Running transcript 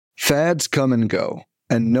Fads come and go,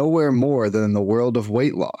 and nowhere more than in the world of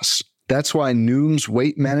weight loss. That's why Noom's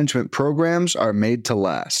weight management programs are made to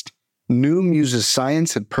last. Noom uses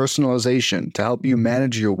science and personalization to help you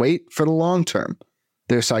manage your weight for the long term.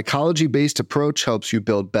 Their psychology-based approach helps you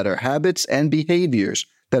build better habits and behaviors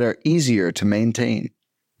that are easier to maintain.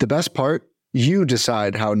 The best part? You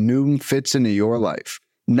decide how Noom fits into your life,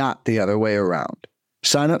 not the other way around.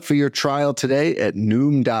 Sign up for your trial today at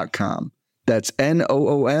Noom.com. That's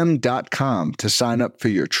Noom.com to sign up for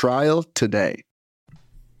your trial today.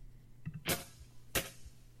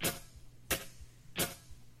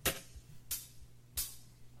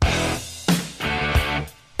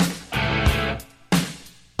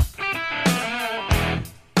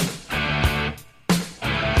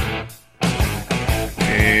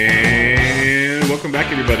 And welcome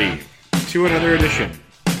back, everybody, to another edition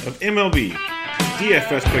of MLB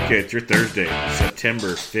DFS Quick Hits, your Thursday, September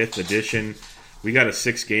 5th edition. We got a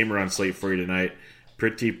 6-gamer on slate for you tonight.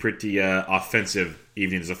 Pretty offensive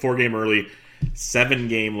evening. It's a 4-game early,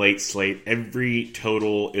 7-game late slate. Every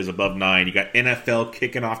total is above 9. You got NFL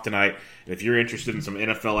kicking off tonight. And if you're interested in some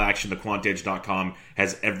NFL action, thequantedge.com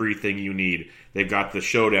has everything you need. They've got the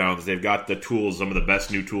showdowns. They've got the tools, some of the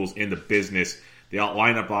best new tools in the business. The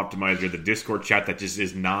lineup optimizer, the Discord chat that just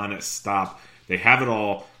is non-stop. They have it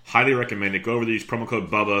all. Highly recommend it. Go over to use promo code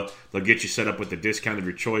BUBBA. They'll get you set up with the discount of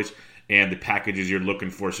your choice and the packages you're looking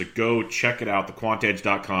for. So go check it out,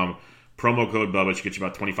 thequantedge.com. Promo code BUBBA should get you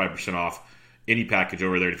about 25% off any package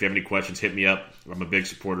over there. If you have any questions, hit me up. I'm a big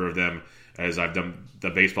supporter of them, as I've done the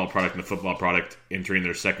baseball product and the football product. Entering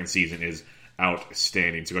their second season is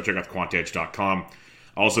outstanding. So go check out thequantedge.com.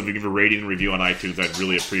 Also, if you give a rating and review on iTunes, I'd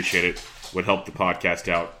really appreciate it. Would help the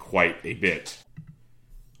podcast out quite a bit.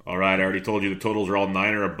 All right, I already told you the totals are all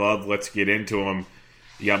 9 or above. Let's get into them.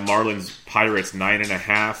 You got Marlins Pirates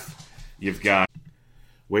 9.5. You've got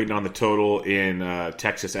waiting on the total in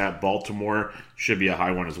Texas at Baltimore. Should be a high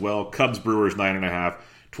one as well. Cubs Brewers 9.5.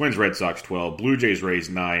 Twins Red Sox 12. Blue Jays Rays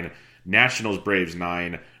 9. Nationals Braves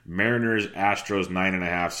 9. Mariners Astros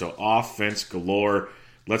 9.5. So offense galore.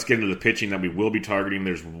 Let's get into the pitching that we will be targeting.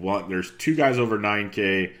 There's 2 guys over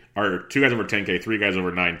 9K, or 2 guys over 10K, 3 guys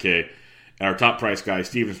over 9K. Our top price guy,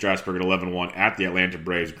 Steven Strasburg at 11-1 at the Atlanta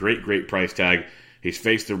Braves. Great price tag. He's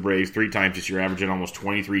faced the Braves 3 times this year, averaging almost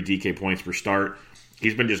 23 DK points per start.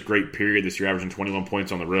 He's been just great, period, this year, averaging 21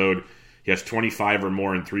 points on the road. He has 25 or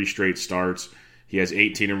more in 3 straight starts. He has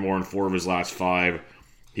 18 or more in 4 of his last 5.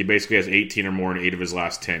 He basically has 18 or more in 8 of his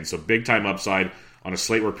last 10. So big-time upside on a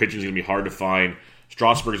slate where pitching is going to be hard to find.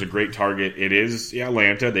 Strasburg is a great target. It is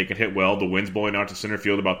Atlanta. They can hit well. The wind's blowing out to center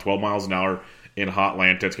field about 12 miles an hour in hot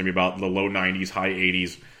Atlanta. It's going to be about the low 90s, high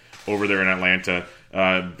 80s over there in Atlanta.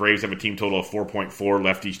 Braves have a team total of 4.4.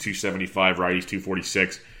 Lefties 275, righties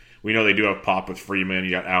 246. We know they do have pop with Freeman.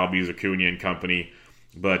 You got Albies, Acuna, and company.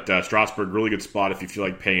 But Strasburg, really good spot if you feel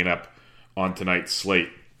like paying up on tonight's slate.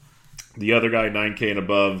 The other guy, 9K and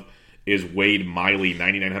above, is Wade Miley,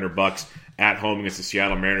 $9,900 at home against the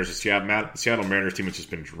Seattle Mariners. The Seattle Mariners team has just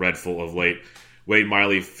been dreadful of late. Wade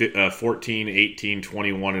Miley, 14, 18,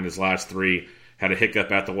 21 in his last 3. Had a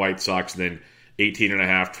hiccup at the White Sox, then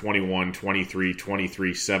 18.5, 21, 23,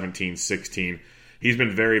 23, 17, 16. He's been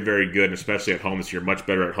very, very good, especially at home this year. Much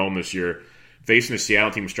better at home this year. Facing the Seattle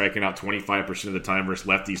team, striking out 25% of the time versus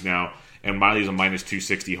lefties now. And Miley's a minus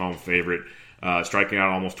 260 home favorite. Striking out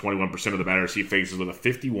almost 21% of the batters he faces with a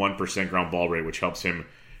 51% ground ball rate, which helps him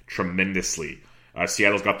tremendously.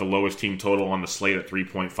 Seattle's got the lowest team total on the slate at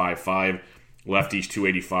 3.55. Lefties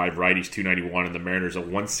 285, righties 291, and the Mariners at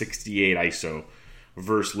 168 ISO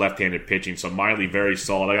versus left-handed pitching. So Miley very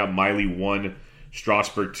solid. I got Miley 1,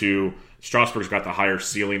 Strasburg 2. Strasburg's got the higher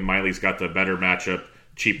ceiling. Miley's got the better matchup,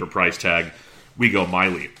 cheaper price tag. We go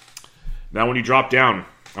Miley. Now when you drop down,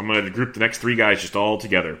 I'm going to group the next 3 guys just all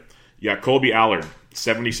together. You got Colby Allard,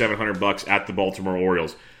 $7,700 at the Baltimore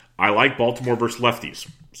Orioles. I like Baltimore versus lefties.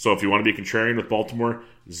 So if you want to be contrarian with Baltimore,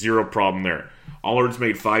 zero problem there. Allard's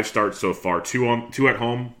made 5 starts so far, 2 at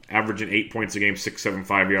home, averaging 8 points a game,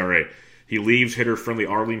 6.75 ERA. He leaves hitter-friendly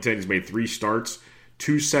Arlington. He's made 3 starts,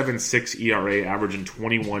 2.76 ERA, averaging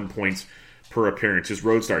 21 points per appearance. His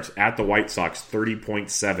road starts at the White Sox,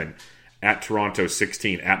 30.7. At Toronto,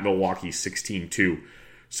 16. At Milwaukee, 16-2.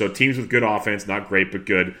 So teams with good offense, not great, but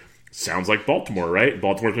good. Sounds like Baltimore, right?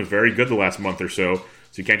 Baltimore's been very good the last month or so, so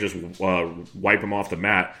you can't just wipe them off the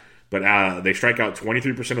mat. But they strike out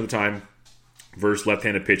 23% of the time versus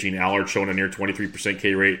left-handed pitching. Allard showing a near 23%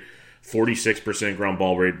 K rate, 46% ground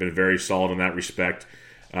ball rate, been very solid in that respect.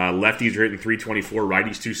 Lefties are hitting 324,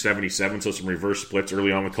 righties 277, so some reverse splits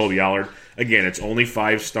early on with Colby Allard. Again, it's only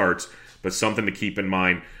 5 starts, but something to keep in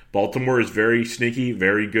mind. Baltimore is very sneaky,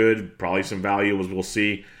 very good, probably some value as we'll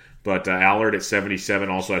see. But Allard at 77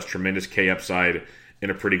 also has tremendous K upside in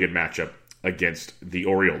a pretty good matchup against the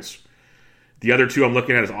Orioles. The other two I'm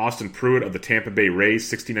looking at is Austin Pruitt of the Tampa Bay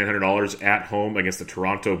Rays, $6,900 at home against the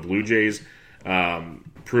Toronto Blue Jays.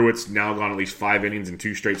 Pruitt's now gone at least 5 innings in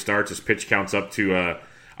 2 straight starts. His pitch counts up to,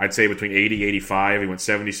 I'd say, between 80 85. He went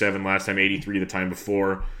 77 last time, 83 the time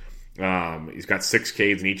before. He's got 6 Ks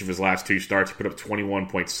in each of his last 2 starts. He put up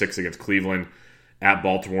 21.6 against Cleveland, at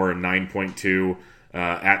Baltimore, 9.2,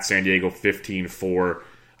 at San Diego, 15.4.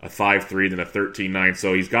 A 5-3, then a 13-9.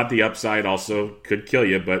 So he's got the upside also. Could kill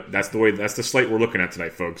you, but that's the slate we're looking at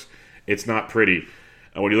tonight, folks. It's not pretty.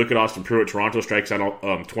 When you look at Austin Pruitt, Toronto strikes out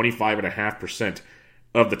 25.5%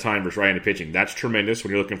 of the time versus right-handed pitching. That's tremendous when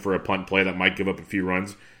you're looking for a punt play that might give up a few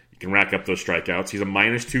runs. You can rack up those strikeouts. He's a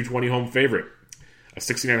minus 220 home favorite. A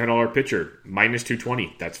 $6,900 pitcher, minus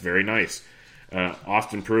 220. That's very nice.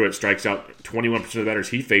 Austin Pruitt strikes out 21% of the batters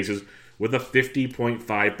he faces with a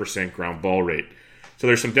 50.5% ground ball rate. So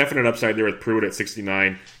there's some definite upside there with Pruitt at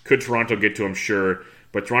 69. Could Toronto get to him? Sure.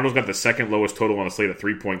 But Toronto's got the second lowest total on the slate at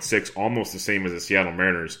 3.6, almost the same as the Seattle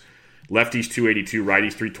Mariners. Lefties 282,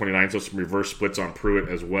 righties 329, so some reverse splits on Pruitt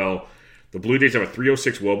as well. The Blue Jays have a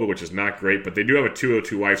 306 WOBA, which is not great, but they do have a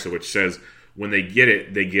 202 ISO, which says when they get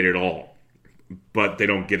it all. But they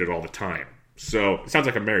don't get it all the time. So it sounds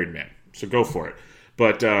like a married man. So go for it.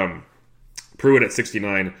 But Pruitt at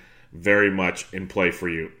 69, very much in play for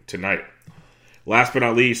you tonight. Last but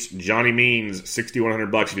not least, Johnny Means,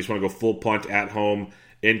 $6,100 if you just want to go full punt at home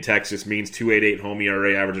in Texas. Means 2.88 home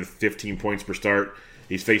ERA, averaging 15 points per start.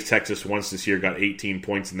 He's faced Texas once this year, got 18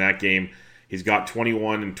 points in that game. He's got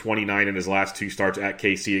 21 and 29 in his last 2 starts at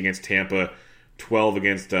KC against Tampa, 12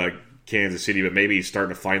 against Kansas City, but maybe he's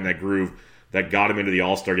starting to find that groove that got him into the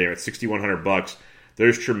All-Star game at $6,100.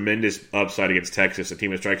 There's tremendous upside against Texas, a team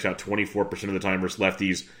that strikes out 24% of the time versus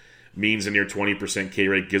lefties. Means a near 20% K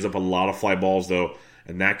rate, gives up a lot of fly balls though,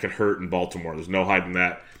 and that could hurt in Baltimore. There's no hiding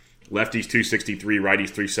that. Lefties 263, righties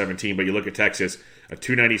 317, but you look at Texas, a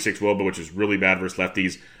 296 WOBA, which is really bad versus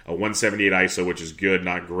lefties, a 178 ISO, which is good,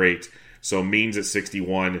 not great. So Means at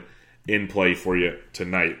 61 in play for you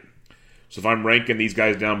tonight. So if I'm ranking these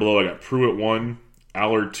guys down below, I got Pruitt 1,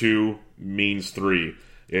 Allard 2, Means 3.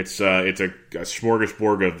 It's a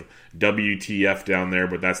smorgasbord of WTF down there,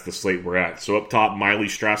 but that's the slate we're at. So up top, Miley,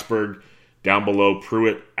 Strasburg. Down below,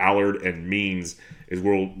 Pruitt, Allard, and Means is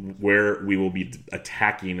where we will be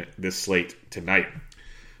attacking this slate tonight.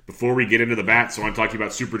 Before we get into the bats, I want to talk to you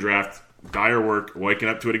about Super Draft. Dire work, waking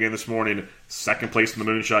up to it again this morning. Second place in the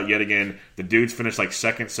moonshot yet again. The dudes finished like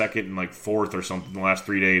second, and like fourth or something in the last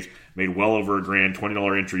 3 days. Made well over $1,000,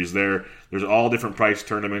 $20 entries there. There's all different price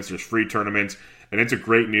tournaments. There's free tournaments. And it's a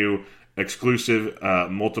great new exclusive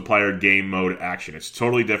multiplier game mode action. It's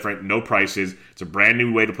totally different, no prices. It's a brand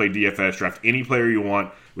new way to play DFS. Draft any player you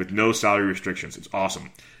want with no salary restrictions. It's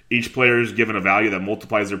awesome. Each player is given a value that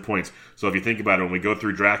multiplies their points. So if you think about it, when we go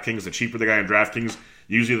through DraftKings, the cheaper the guy in DraftKings,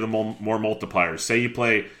 usually the more multipliers. Say you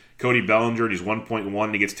play Cody Bellinger and he's 1.1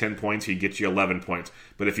 and he gets 10 points, he gets you 11 points.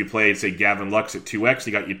 But if you played, say, Gavin Lux at 2x,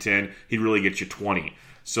 he got you 10, he'd really get you 20.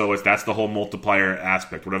 So that's the whole multiplier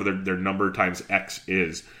aspect, whatever their number times X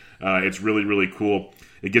is. It's really, really cool.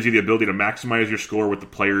 It gives you the ability to maximize your score with the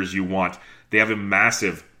players you want. They have a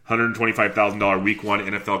massive $125,000 Week 1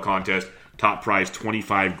 NFL contest. Top prize,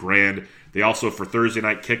 $25,000. They also, for Thursday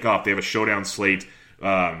night kickoff, they have a showdown slate.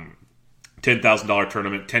 $10,000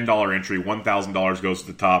 tournament, $10 entry, $1,000 goes to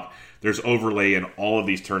the top. There's overlay in all of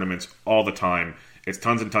these tournaments all the time. It's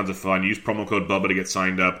tons and tons of fun. Use promo code BUBBA to get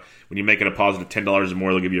signed up. When you make it a positive $10 or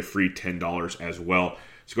more, they'll give you a free $10 as well.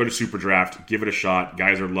 So go to Super Draft, give it a shot.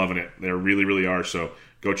 Guys are loving it. They really, really are. So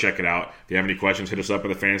go check it out. If you have any questions, hit us up in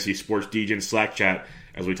the Fantasy Sports DGen Slack chat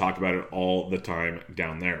as we talk about it all the time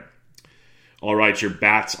down there. All right, your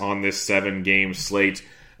bats on this 7-game slate.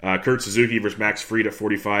 Kurt Suzuki versus Max Fried at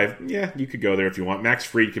 45. Yeah, you could go there if you want. Max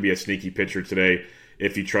Fried could be a sneaky pitcher today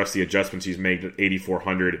if you trust the adjustments he's made at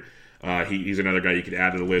 8,400. He's another guy you could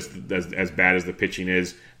add to the list as bad as the pitching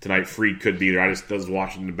is. Tonight, Fried could be there. Does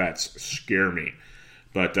Washington bats scare me?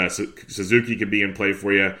 But Suzuki could be in play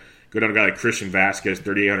for you. Go down to a guy like Christian Vasquez,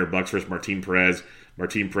 $3,800 versus Martin Perez.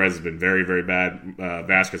 Martin Perez has been very, very bad.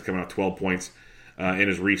 Vasquez coming out 12 points in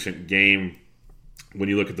his recent game. When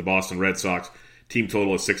you look at the Boston Red Sox, team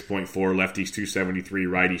total is 6.4, lefties 273,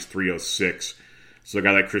 righties 306. So a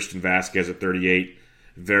guy like Christian Vasquez at 38,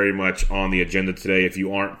 very much on the agenda today. If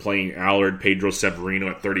you aren't playing Allard, Pedro Severino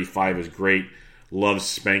at 35 is great. Loves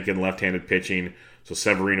spanking left-handed pitching. So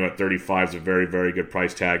Severino at 35 is a very, very good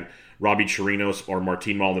price tag. Robbie Chirinos or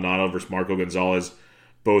Martin Maldonado versus Marco Gonzalez.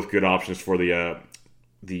 Both good options for the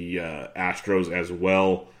Astros as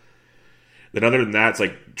well. Then other than that, it's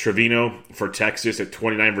like Trevino for Texas at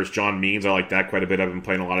 29 versus John Means. I like that quite a bit. I've been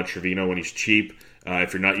playing a lot of Trevino when he's cheap.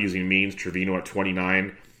 If you're not using Means, Trevino at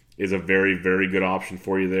 29 is a very, very good option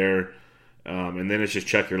for you there. And then it's just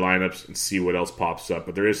check your lineups and see what else pops up.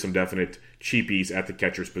 But there is some definite cheapies at the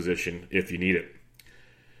catcher's position if you need it.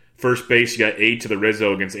 First base, you got 8 to the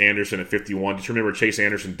Rizzo against Anderson at 51. Just remember, Chase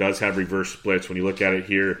Anderson does have reverse splits. When you look at it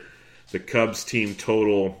here, the Cubs team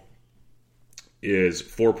total is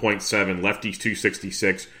 4.7, lefties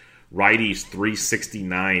 266, righties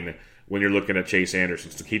 369 when you're looking at Chase Anderson.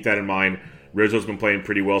 So keep that in mind. Rizzo's been playing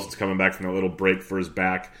pretty well since coming back from that little break for his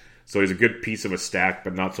back. So he's a good piece of a stack,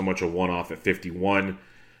 but not so much a one-off at 51.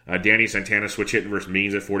 Danny Santana switch hitting versus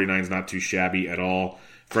Means at 49 is not too shabby at all.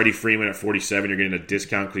 Freddie Freeman at 47, you're getting a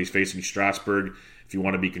discount because he's facing Strasburg. If you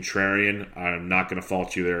want to be contrarian, I'm not going to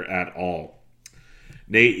fault you there at all.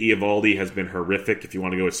 Nate Eovaldi has been horrific. If you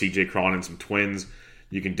want to go with C.J. Cron and some Twins,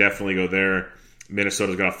 you can definitely go there.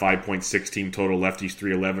 Minnesota's got a 5.6 team total. Lefties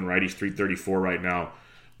 311, righties 334 right now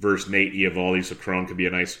versus Nate Eovaldi. So Cron could be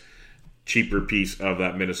a nice, cheaper piece of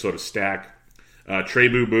that Minnesota stack. Trey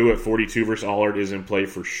Boo at 42 versus Allard is in play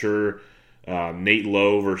for sure. Nate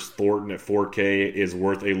Lowe versus Thornton at 4K is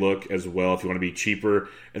worth a look as well if you want to be cheaper.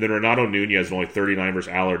 And then Renato Nunez only 39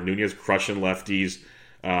 versus Allard. Nunez crushing lefties.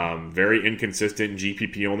 Very inconsistent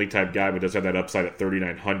GPP only type guy, but does have that upside at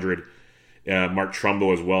 3,900. Mark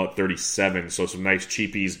Trumbo as well at 37. So some nice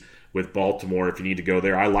cheapies with Baltimore if you need to go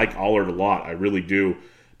there. I like Allard a lot. I really do.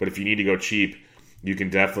 But if you need to go cheap, you can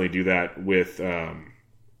definitely do that with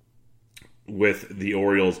the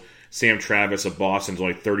Orioles. Sam Travis of Boston is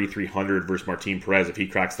only 3,300 versus Martin Perez. If he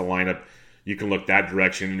cracks the lineup, you can look that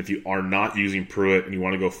direction. And if you are not using Pruitt and you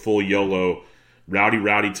want to go full YOLO,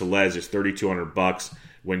 Rowdy Tellez is $3,200.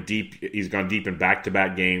 When deep, he's gone deep in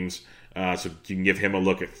back-to-back games, so you can give him a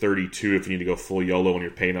look at 32 if you need to go full YOLO when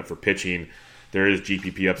you're paying up for pitching. There is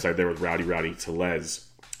GPP upside there with Rowdy Tellez.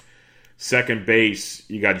 Second base,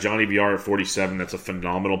 you got Johnny VR at 47. That's a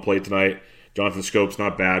phenomenal play tonight. Jonathan Scope's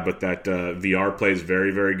not bad, but that VR play is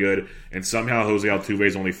very, very good. And somehow Jose Altuve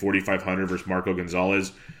is only 4,500 versus Marco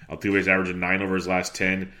Gonzalez. Altuve's averaging 9 over his last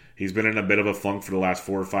 10. He's been in a bit of a funk for the last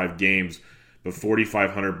 4 or 5 games. But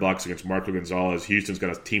 $4,500 against Marco Gonzalez. Houston's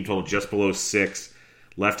got a team total just below 6.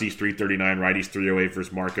 Lefties 339, righties 308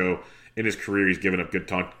 versus Marco. In his career, he's given up good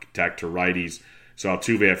contact to righties. So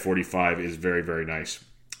Altuve at 45 is very, very nice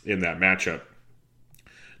in that matchup.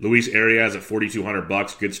 Luis Arias at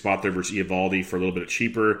 $4,200. Good spot there versus Eovaldi for a little bit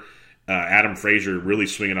cheaper. Adam Frazier really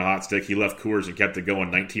swinging a hot stick. He left Coors and kept it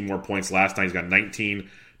going. 19 more points last night. He's got 19,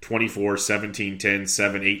 24, 17, 10,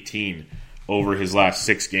 7, 18. Over his last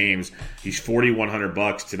 6 games. He's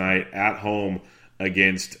 $4,100 tonight at home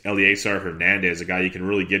against Eliezer Hernandez, a guy you can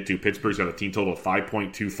really get to. Pittsburgh's got a team total of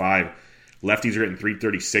 5.25. Lefties are hitting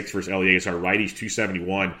 336 versus Eliezer. Righties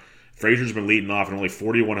 271. Frazier's been leading off at only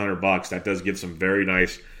 $4,100. That does give some very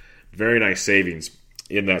nice savings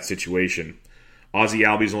in that situation. Ozzie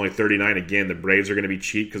Albies only 39. Again, the Braves are going to be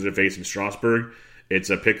cheap because they're facing Strasburg. It's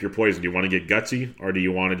a pick your poison. Do you want to get gutsy or do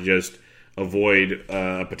you want to just avoid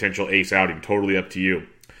a potential ace outing? Totally up to you.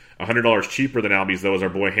 $100 cheaper than Albies, though, is our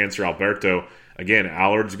boy Hanser Alberto. Again,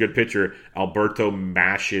 Allard's a good pitcher. Alberto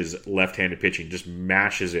mashes left-handed pitching, just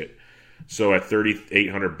mashes it. So at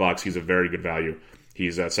 $3,800, he's a very good value.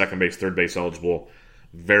 He's second base, third base eligible.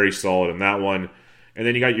 Very solid in that one. And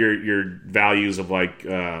then you got your values of like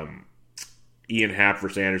Ian Happ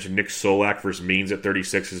versus Anderson. Nick Solak versus Means at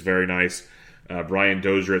 36 is very nice. Brian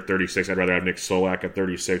Dozier at 36. I'd rather have Nick Solak at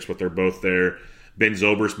 36, but they're both there. Ben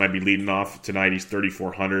Zobrist might be leading off tonight. He's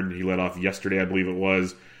 3,400. He led off yesterday, I believe it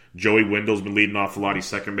was. Joey Wendell's been leading off a lot. He's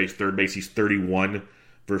second base, third base. He's 31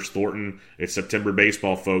 versus Thornton. It's September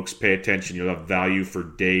baseball, folks. Pay attention. You'll have value for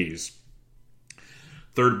days.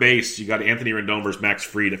 Third base, you got Anthony Rendon versus Max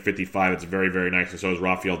Fried at 55. It's very, very nice. And so is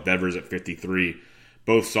Rafael Devers at 53.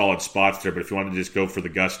 Both solid spots there, but if you want to just go for the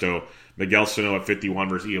gusto, Miguel Sano at 51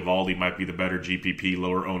 versus Eovaldi might be the better GPP,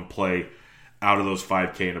 lower owned play out of those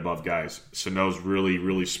 5K and above guys. Sano's really,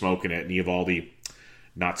 really smoking it, and Eovaldi,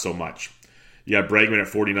 not so much. You got Bregman at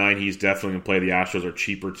 49. He's definitely going to play. The Astros are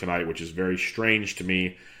cheaper tonight, which is very strange to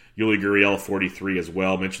me. Yuli Gurriel at 43 as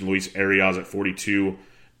well. Mentioned Luis Arias at 42.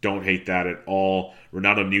 Don't hate that at all.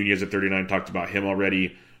 Renato Nunez at 39. Talked about him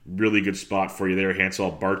already. Really good spot for you there. Hansel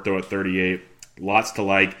Alberto at 38. Lots to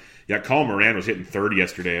like. Yeah, Colin Moran was hitting 30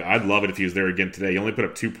 yesterday. I'd love it if he was there again today. He only put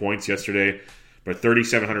up 2 points yesterday, but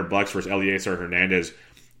 $3,700 versus Eliezer Hernandez.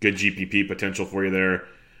 Good GPP potential for you there.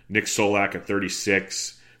 Nick Solak at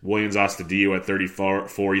 36. Williams Astudillo at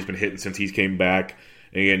 34. He's been hitting since he came back.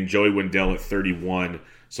 And again, Joey Wendell at 31.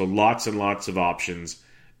 So lots and lots of options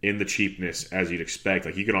in the cheapness as you'd expect.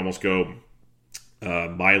 Like you could almost go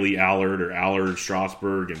Miley Allard or Allard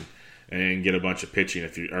Strasburg and get a bunch of pitching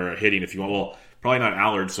or hitting if you want. Well, probably not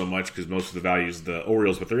Allard so much because most of the value is the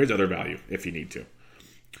Orioles, but there is other value if you need to.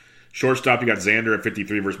 Shortstop, you got Xander at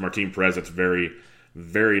 53 versus Martin Perez. That's very,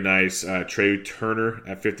 very nice. Trey Turner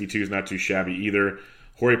at 52 is not too shabby either.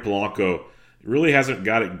 Jorge Polanco really hasn't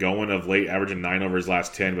got it going of late, averaging 9 over his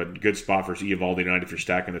last 10, but good spot for Eovaldi tonight if you're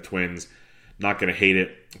stacking the Twins. Not going to hate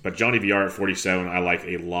it. But Johnny VR at 47, I like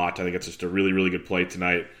a lot. I think it's just a really, really good play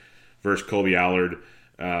tonight versus Colby Allard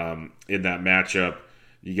in that matchup.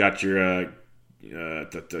 You got your...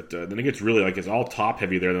 then it gets really it's all top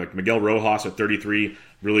heavy there. Like Miguel Rojas at 33,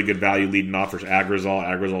 really good value leading off versus Agrizal.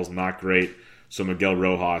 Agrizal's not great, so Miguel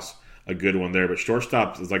Rojas, a good one there. But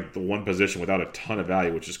shortstop is like the one position without a ton of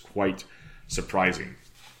value, which is quite surprising.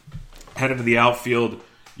 Heading to the outfield,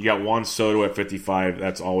 you got Juan Soto at 55.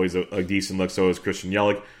 That's always a decent look. So is Christian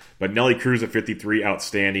Yelich. But Nelly Cruz at 53,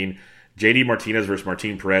 outstanding. JD Martinez versus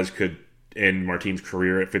Martin Perez could end Martin's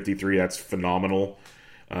career at 53. That's phenomenal.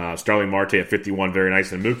 Starling Marte at 51, very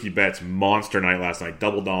nice. And Mookie Betts, monster night last night.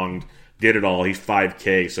 Double donged, did it all. He's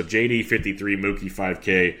 5K. So JD 53, Mookie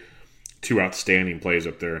 5K. Two outstanding plays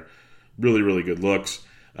up there. Really, really good looks.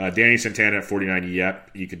 Danny Santana at 49, yep.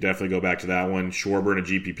 You could definitely go back to that one. Schwarber in a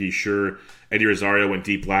GPP, sure. Eddie Rosario went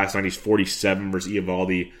deep last night. He's 47 versus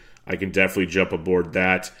Eovaldi. I can definitely jump aboard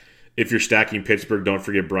that. If you're stacking Pittsburgh, don't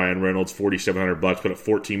forget Brian Reynolds, $4,700. Put up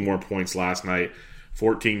 14 more points last night.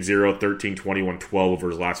 14-0, 13, 21, 12 over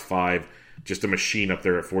his last 5. Just a machine up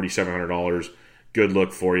there at $4,700. Good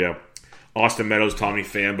look for you. Austin Meadows, Tommy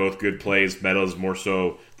Pham, both good plays. Meadows more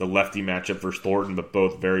so the lefty matchup versus Thornton, but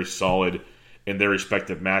both very solid in their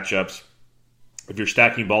respective matchups. If you're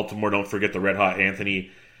stacking Baltimore, don't forget the red-hot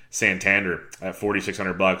Anthony Santander at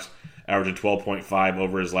 $4,600, averaging 12.5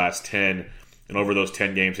 over his last 10. And over those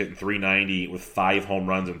 10 games, hitting .390 with 5 home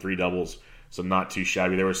runs and 3 doubles. So not too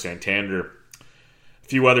shabby. There was Santander. A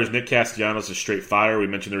few others. Nick Castellanos is straight fire. We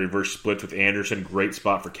mentioned the reverse splits with Anderson. Great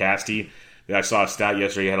spot for Casty. I saw a stat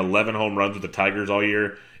yesterday. He had 11 home runs with the Tigers all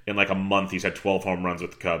year. In like a month, he's had 12 home runs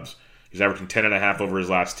with the Cubs. He's averaging 10.5 over his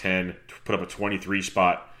last 10. Put up a 23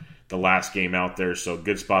 spot the last game out there. So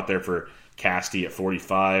good spot there for Casty at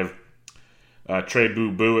 45. Trey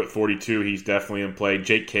Boo Boo at 42. He's definitely in play.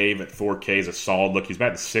 Jake Cave at 4K is a solid look. He's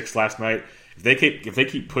batting 6th last night. If they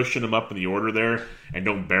keep pushing him up in the order there and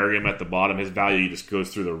don't bury him at the bottom, his value just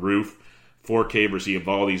goes through the roof. 4K versus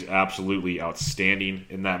Eovaldi's absolutely outstanding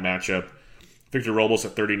in that matchup. Victor Robles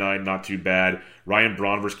at 39, not too bad. Ryan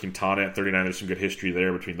Braun versus Quintana at 39. There's some good history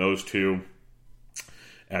there between those two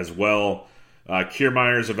as well.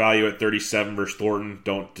 Kiermaier's a value at 37 versus Thornton.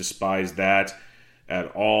 Don't despise that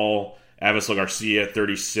at all. Avisel Garcia at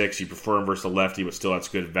 36. You prefer him versus the lefty, but still that's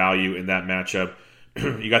good value in that matchup.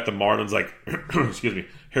 You got the Marlins like, excuse me,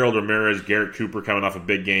 Harold Ramirez, Garrett Cooper coming off a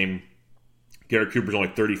big game. Garrett Cooper's only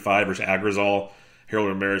 35 versus Agrizal. Harold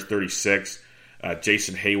Ramirez 36.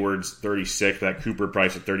 Jason Hayward's 36. That Cooper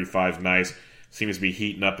price at 35 is nice. Seems to be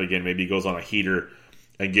heating up again. Maybe he goes on a heater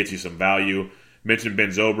and gets you some value. Mentioned Ben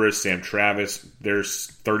Zobrist, Sam Travis.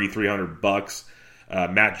 There's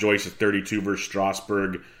 $3,300. Matt Joyce is 32 versus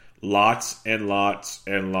Strasburg. Lots and lots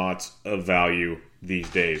and lots of value these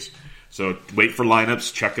days. So wait for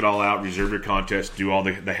lineups, check it all out, reserve your contest, do all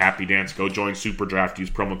the happy dance, go join Super Draft, use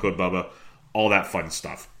promo code Bubba, all that fun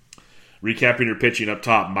stuff. Recapping your pitching up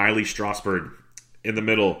top, Miley Strasburg. In the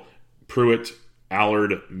middle, Pruitt,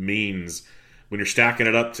 Allard, Means. When you're stacking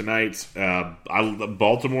it up tonight,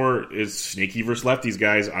 Baltimore is sneaky versus lefties,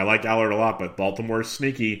 guys. I like Allard a lot, but Baltimore is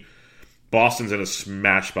sneaky. Boston's in a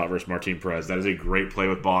smash spot versus Martin Perez. That is a great play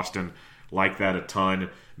with Boston. Like that a ton.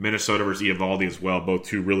 Minnesota versus Eovaldi as well. Both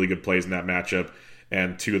two really good plays in that matchup.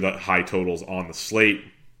 And two of the high totals on the slate.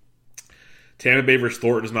 Tampa Bay versus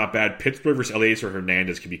Thornton is not bad. Pittsburgh versus Eliezer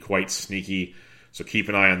Hernandez can be quite sneaky. So keep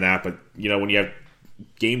an eye on that. But, you know, when you have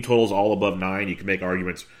game totals all above 9, you can make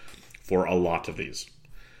arguments for a lot of these.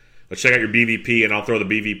 Let's check out your BVP, and I'll throw the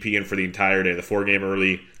BVP in for the entire day. The 4-game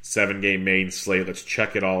early, 7-game main slate. Let's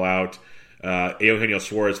check it all out. Eugenio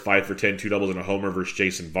Suarez, 5 for 10, 2 doubles and a homer versus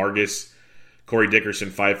Jason Vargas. Corey Dickerson,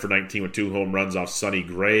 5 for 19 with 2 home runs off Sonny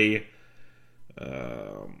Gray.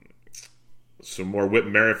 Some more. Whit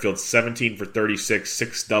Merrifield, 17 for 36,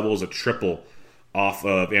 6 doubles, a triple off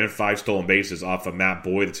of, and 5 stolen bases off of Matt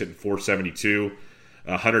Boyd that's hitting 472.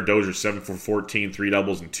 Hunter Dozier, 7 for 14, 3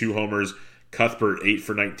 doubles and 2 homers. Cuthbert, 8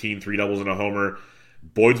 for 19, 3 doubles and a homer.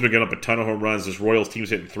 Boyd's been getting up a ton of home runs. This Royals team's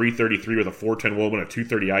hitting 333 with a 410 Woban, a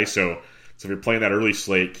 230 ISO. So if you're playing that early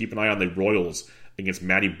slate, keep an eye on the Royals against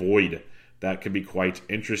Matty Boyd that could be quite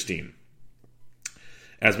interesting.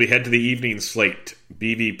 As we head to the evening slate,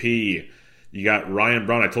 BVP, you got Ryan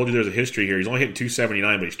Braun. I told you there's a history here. He's only hitting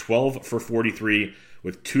 279, but he's 12 for 43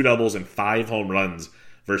 with 2 doubles and 5 home runs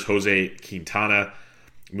versus Jose Quintana.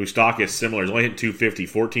 Moustakas, similar. He's only hitting 250,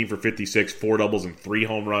 14 for 56, 4 doubles and 3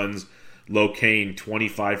 home runs. Locane,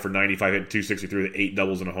 25 for 95, hitting 263 with 8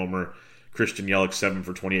 doubles and a homer. Christian Yelich, 7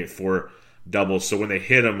 for 28, 4 doubles. So when they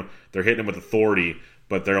hit him, they're hitting him with authority,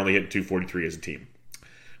 but they're only hitting 243 as a team.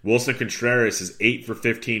 Wilson Contreras is 8 for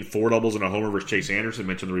 15, 4 doubles and a homer versus Chase Anderson.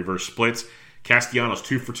 Mentioned the reverse splits. Castellanos,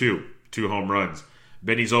 2 for 2, 2 home runs.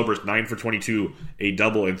 Benny Zobrist, 9 for 22, a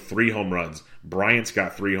double and 3 home runs. Bryant's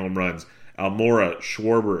got 3 home runs. Almora,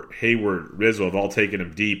 Schwarber, Hayward, Rizzo have all taken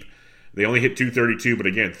him deep. They only hit 232, but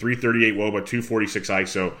again, 338 WOBA, 246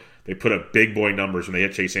 ISO. They put up big boy numbers when they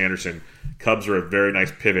hit Chase Anderson. Cubs are a very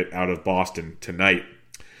nice pivot out of Boston tonight.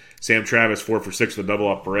 Sam Travis, 4 for 6 with a double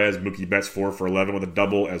off Perez. Mookie Betts, 4 for 11 with a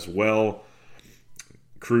double as well.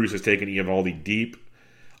 Cruz has taken Eovaldi deep.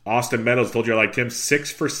 Austin Meadows, told you I liked him,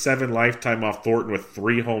 6 for 7 lifetime off Thornton with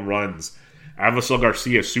 3 home runs. Avisel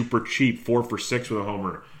Garcia, super cheap, 4 for 6 with a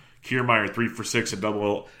homer. Kiermaier, 3 for 6, a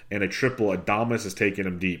double and a triple. Adames has taken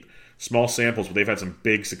him deep. Small samples, but they've had some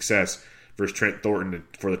big success versus Trent Thornton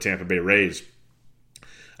for the Tampa Bay Rays.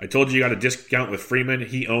 I told you got a discount with Freeman.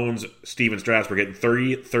 He owns Steven Strasburg, getting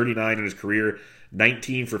 30, 39 in his career,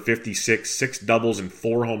 19 for 56, 6 doubles and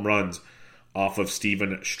 4 home runs off of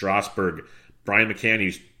Steven Strasburg. Brian McCann,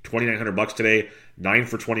 he's $2,900 today, 9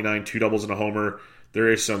 for 29, 2 doubles and a homer. There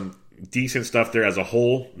is some decent stuff there as a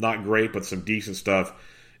whole. Not great, but some decent stuff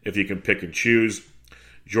if you can pick and choose.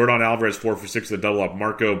 Jordan Alvarez, 4 for 6 with a double off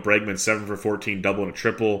Marco. Bregman, 7 for 14, double and a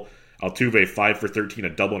triple. Altuve, 5 for 13, a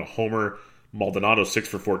double and a homer. Maldonado, 6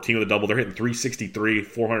 for 14 with a double. They're hitting 363,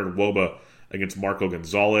 400 WOBA against Marco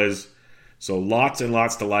Gonzalez. So lots and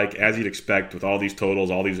lots to like, as you'd expect with all these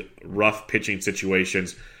totals, all these rough pitching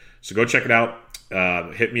situations. So go check it out.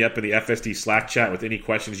 Hit me up in the FSD Slack chat with any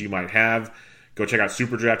questions you might have. Go check out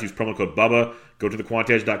SuperDraft. Use promo code BUBBA. Go to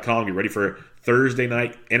thequantedge.com. Get ready for Thursday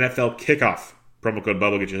night NFL kickoff. Promo code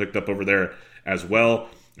BUBBA will get you hooked up over there as well.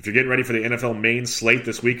 If you're getting ready for the NFL main slate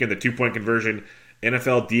this weekend, the 2-point conversion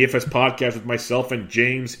NFL DFS podcast with myself and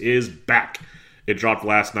James is back. It dropped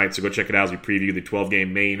last night, so go check it out as we preview the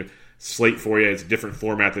 12-game main slate for you. It's a different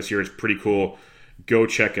format this year. It's pretty cool. Go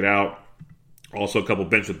check it out. Also, a couple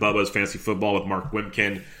Bench with Bubba's, fantasy football with Mark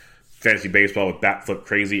Wimkin, fantasy baseball with Batflip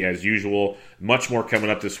Crazy as usual. Much more coming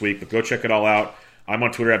up this week, but go check it all out. I'm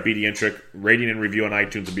on Twitter at BDintric. Rating and review on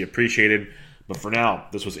iTunes would be appreciated. But for now,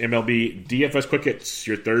 this was MLB DFS Quick Hits,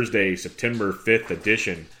 your Thursday, September 5th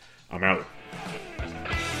edition. I'm out.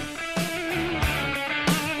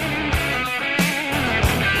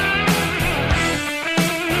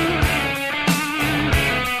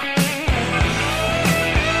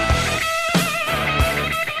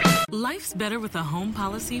 Life's better with a home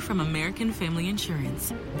policy from American Family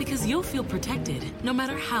Insurance because you'll feel protected no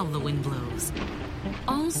matter how the wind blows.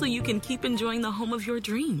 All so you can keep enjoying the home of your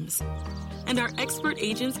dreams. And our expert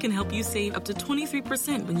agents can help you save up to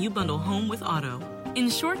 23% when you bundle home with auto.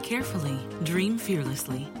 Insure carefully, dream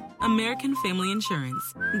fearlessly. American Family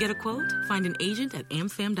Insurance. Get a quote? Find an agent at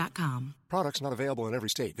amfam.com. Products not available in every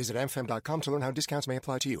state. Visit amfam.com to learn how discounts may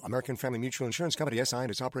apply to you. American Family Mutual Insurance Company, SI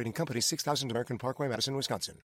and its operating company, 6000 American Parkway, Madison, Wisconsin.